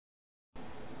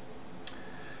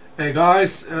Hey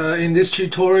guys, in this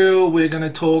tutorial we're going to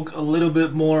talk a little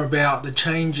bit more about the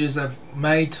changes I've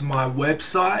made to my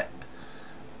website.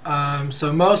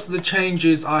 So most of the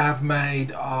changes I have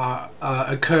made are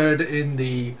occurred in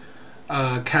the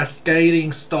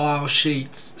cascading style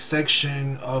sheets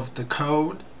section of the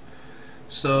code.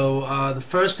 So the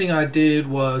first thing I did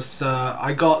was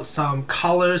I got some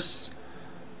colors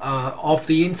off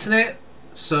the internet.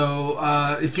 So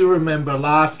if you remember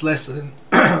last lesson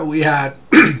we had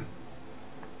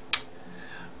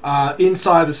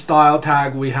inside the style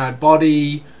tag we had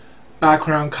body,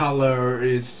 background color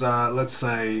is let's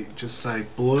say just say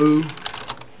blue.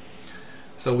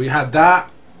 So we had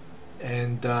that,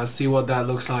 and see what that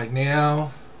looks like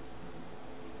now.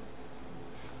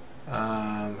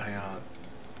 Hang on,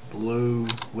 blue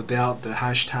without the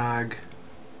hashtag.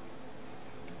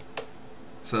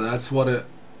 So that's what it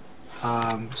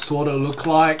sort of looked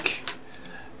like,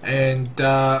 and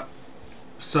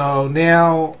so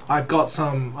now I've got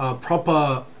some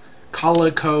proper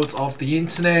color codes off the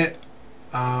internet.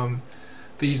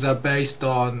 These are based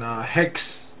on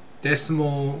hex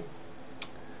decimal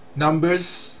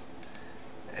numbers,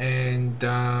 and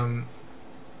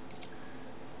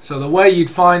so the way you'd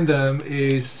find them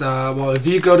is well, if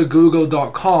you go to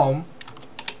google.com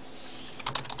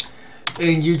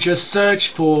and you just search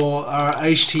for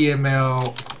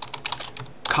HTML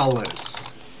colors,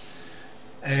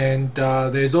 and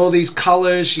there's all these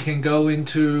colors you can go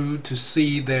into to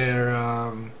see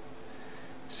their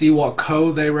see what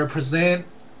code they represent.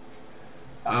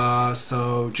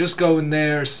 So just go in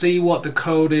there, see what the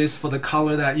code is for the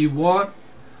color that you want,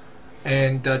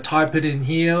 and type it in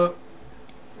here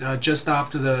just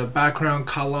after the background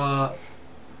color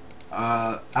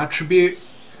attribute.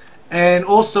 And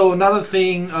also another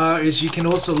thing is you can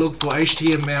also look for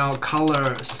HTML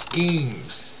color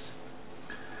schemes,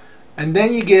 and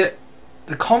then you get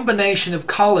the combination of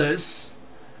colors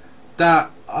that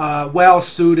are well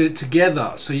suited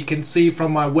together. So you can see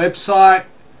from my website,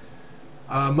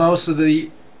 most of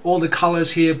all the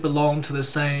colors here belong to the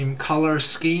same color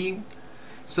scheme.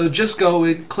 So just go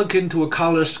and click into a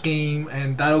color scheme,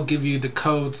 and that'll give you the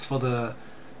codes for the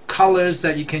colors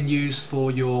that you can use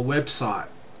for your website.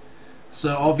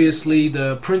 So obviously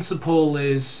the principle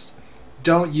is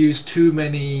don't use too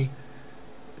many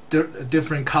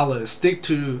different colors. Stick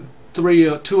to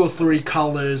two or three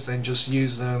colors and just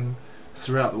use them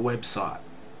throughout the website.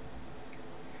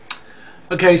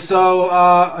 Okay, so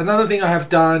another thing I have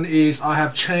done is I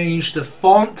have changed the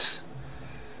font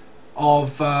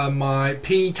of my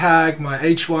P tag, my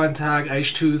H1 tag,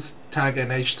 H2 tag, and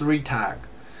H3 tag.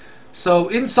 So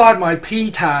inside my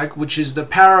P tag, which is the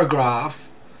paragraph,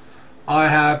 I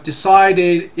have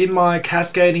decided in my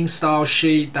cascading style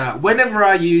sheet that whenever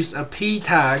I use a P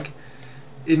tag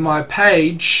in my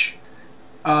page,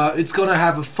 it's going to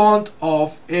have a font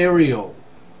of Arial.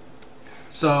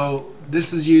 So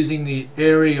this is using the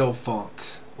Arial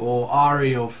font, or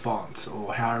Arial font,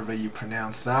 or however you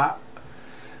pronounce that.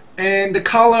 And the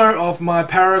color of my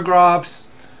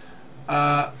paragraphs,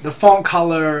 the font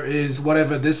color is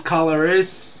whatever this color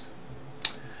is.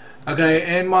 Okay,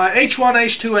 and my H1,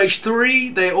 H2,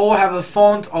 H3, they all have a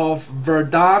font of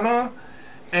Verdana,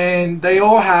 and they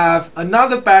all have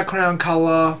another background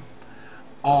color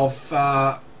of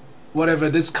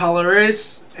whatever this color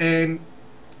is, and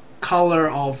color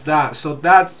of that. So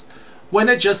that's when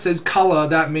it just says color,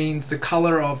 that means the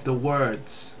color of the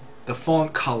words, the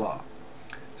font color.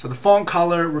 So the font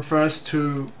color refers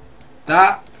to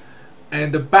that,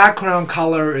 and the background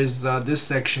color is this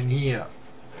section here.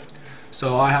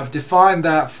 So I have defined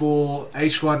that for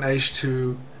H1,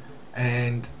 H2,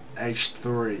 and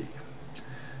H3.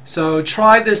 So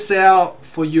try this out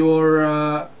for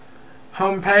your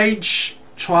home page.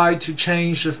 Try to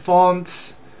change the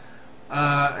fonts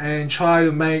and try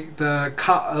to make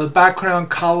the background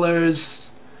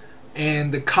colors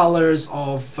and the colors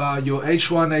of your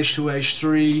H1, H2,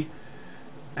 H3,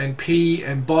 and P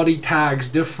and body tags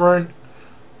different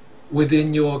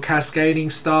within your cascading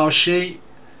style sheet,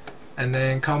 and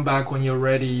then come back when you're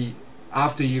ready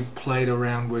after you've played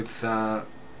around with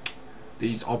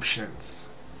these options.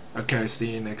 Okay,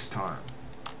 see you next time.